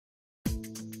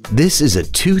This is a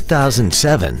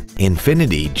 2007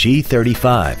 Infiniti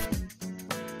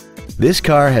G35. This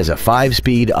car has a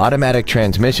 5-speed automatic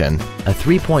transmission, a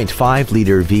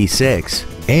 3.5-liter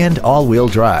V6, and all-wheel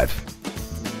drive.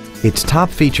 Its top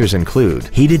features include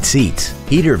heated seats,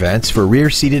 heater vents for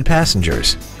rear-seated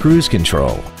passengers, cruise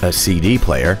control, a CD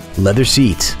player, leather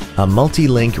seats, a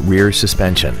multi-link rear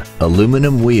suspension,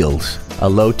 aluminum wheels, a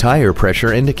low tire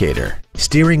pressure indicator,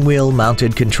 steering wheel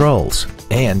mounted controls,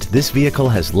 and this vehicle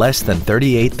has less than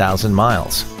 38,000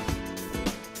 miles.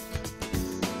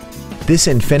 This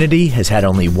Infiniti has had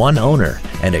only one owner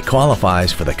and it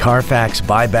qualifies for the Carfax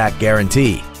buyback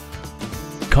guarantee.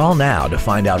 Call now to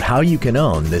find out how you can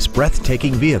own this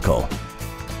breathtaking vehicle.